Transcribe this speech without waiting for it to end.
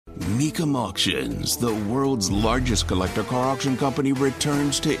Mecum Auctions, the world's largest collector car auction company,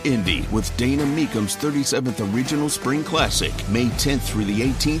 returns to Indy with Dana Mecum's 37th Regional Spring Classic, May 10th through the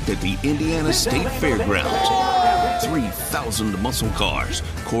 18th at the Indiana State Fairgrounds. 3,000 muscle cars,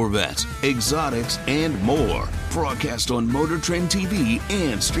 Corvettes, exotics, and more. Broadcast on Motor Trend TV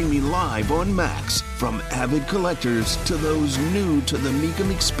and streaming live on Max. From avid collectors to those new to the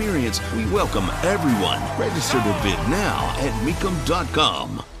Mecum experience, we welcome everyone. Register to bid now at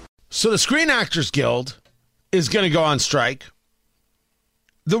Mecum.com. So the Screen Actors Guild is going to go on strike.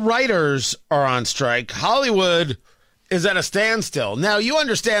 The writers are on strike. Hollywood is at a standstill. Now, you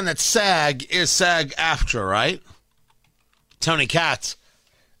understand that SAG is SAG-AFTRA, right? Tony Katz,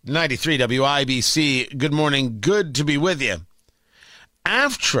 93 WIBC. Good morning. Good to be with you.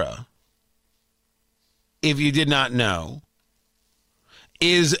 AFTRA, if you did not know,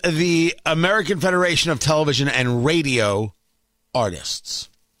 is the American Federation of Television and Radio Artists.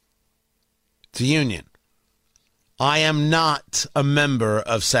 It's a union. I am not a member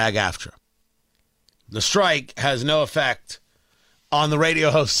of SAG-AFTRA. The strike has no effect on the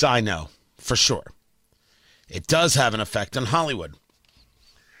radio hosts I know, for sure. It does have an effect on Hollywood.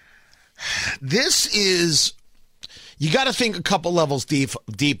 This is, you got to think a couple levels deep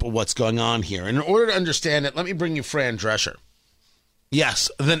of what's going on here. And in order to understand it, let me bring you Fran Drescher.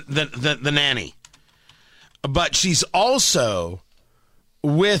 Yes, the nanny. But she's also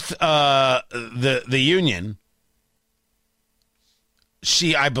with the union.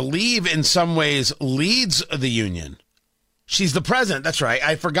 She, I believe, in some ways leads the union. She's the president. That's right.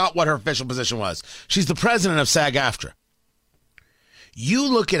 I forgot what her official position was. She's the president of SAG-AFTRA. You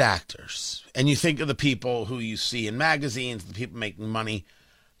look at actors and you think of the people who you see in magazines, the people making money.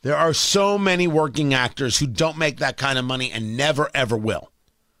 There are so many working actors who don't make that kind of money and never, ever will.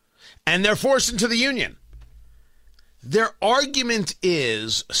 And they're forced into the union. Their argument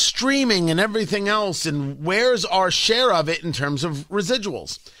is streaming and everything else, and where's our share of it in terms of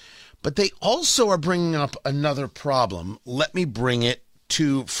residuals? But they also are bringing up another problem. Let me bring it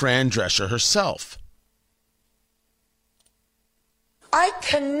to Fran Drescher herself. I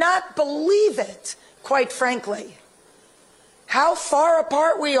cannot believe it, quite frankly, how far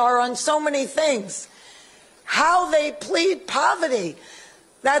apart we are on so many things, how they plead poverty,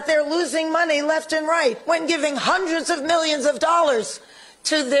 that they're losing money left and right when giving hundreds of millions of dollars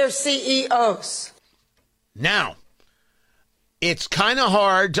to their CEOs. Now, it's kind of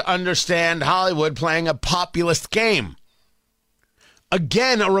hard to understand Hollywood playing a populist game.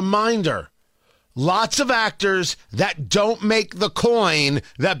 Again, a reminder, lots of actors that don't make the coin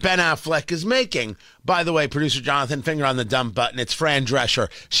that Ben Affleck is making. By the way, producer Jonathan, finger on the dump button. It's Fran Drescher.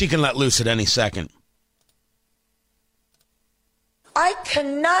 She can let loose at any second. I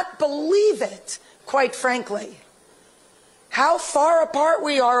cannot believe it, quite frankly, how far apart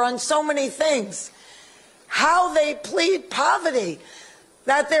we are on so many things, how they plead poverty,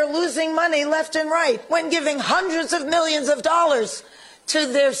 that they're losing money left and right when giving hundreds of millions of dollars to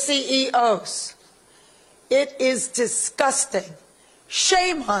their CEOs. It is disgusting.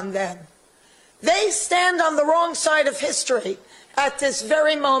 Shame on them. They stand on the wrong side of history at this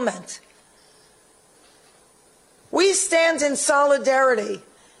very moment. We stand in solidarity,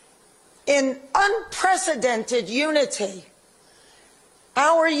 in unprecedented unity.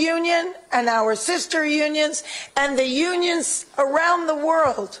 Our union and our sister unions and the unions around the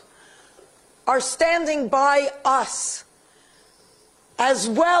world are standing by us, as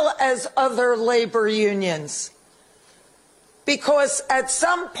well as other labor unions. Because at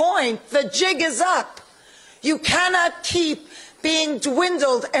some point, the jig is up. You cannot keep being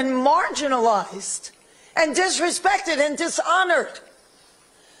dwindled and marginalized and disrespected and dishonored.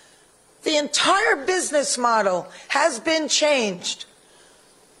 The entire business model has been changed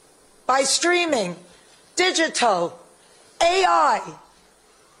by streaming, digital, AI.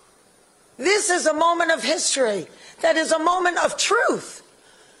 This is a moment of history that is a moment of truth.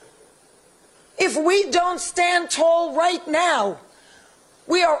 If we don't stand tall right now,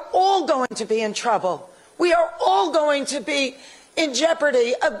 we are all going to be in trouble. We are all going to be in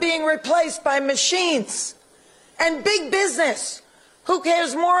jeopardy of being replaced by machines and big business, who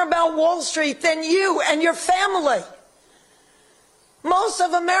cares more about Wall Street than you and your family. Most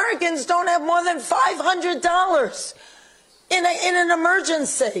of Americans don't have more than $500 in an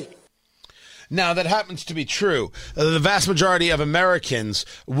emergency. Now, that happens to be true. The vast majority of Americans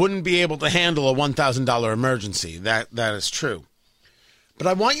wouldn't be able to handle a $1,000 emergency. That is true. But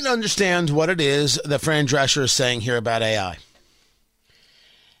I want you to understand what it is that Fran Drescher is saying here about AI.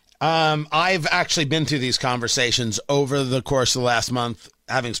 I've actually been through these conversations over the course of the last month,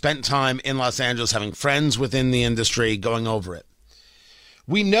 having spent time in Los Angeles, having friends within the industry, going over it.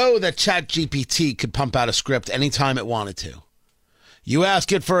 We know that ChatGPT could pump out a script anytime it wanted to. You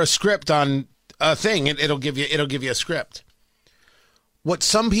ask it for a script on a thing, it'll give you a script. What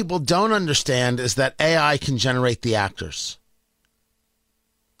some people don't understand is that AI can generate the actors.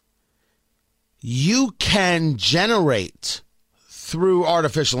 You can generate, through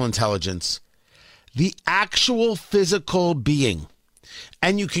artificial intelligence, the actual physical being.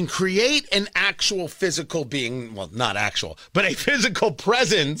 And you can create an actual physical being, well, not actual, but a physical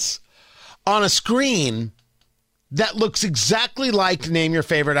presence on a screen that looks exactly like, name your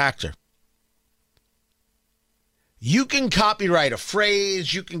favorite actor. You can copyright a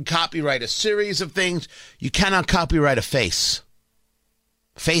phrase, you can copyright a series of things. You cannot copyright a face.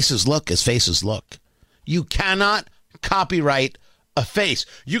 Faces look as faces look. You cannot copyright a face.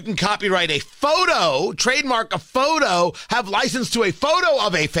 You can copyright a photo, trademark a photo, have license to a photo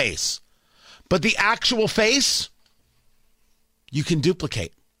of a face. But the actual face, you can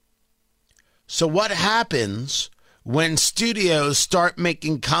duplicate. So what happens when studios start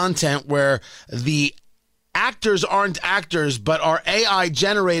making content where the actors aren't actors but are AI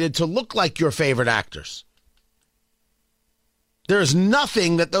generated to look like your favorite actors? There's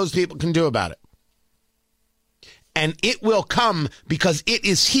nothing that those people can do about it. And it will come because it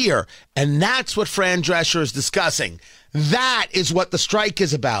is here. And that's what Fran Drescher is discussing. That is what the strike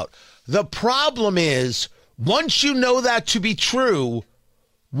is about. The problem is, once you know that to be true,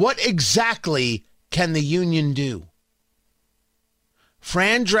 what exactly can the union do?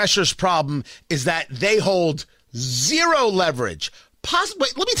 Fran Drescher's problem is that they hold zero leverage. Possibly,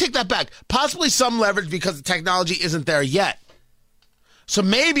 let me take that back. Possibly some leverage because the technology isn't there yet. So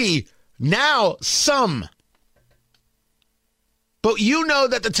maybe now some. But you know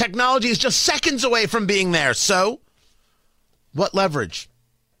that the technology is just seconds away from being there. So what leverage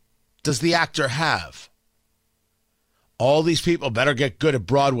does the actor have? All these people better get good at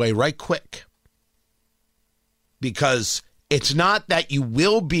Broadway right quick. Because it's not that you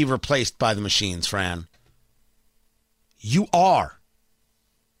will be replaced by the machines, Fran. You are.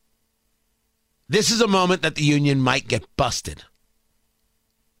 This is a moment that the union might get busted.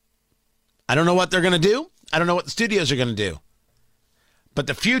 I don't know what they're going to do. I don't know what the studios are going to do. But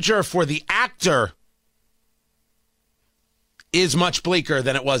the future for the actor is much bleaker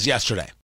than it was yesterday.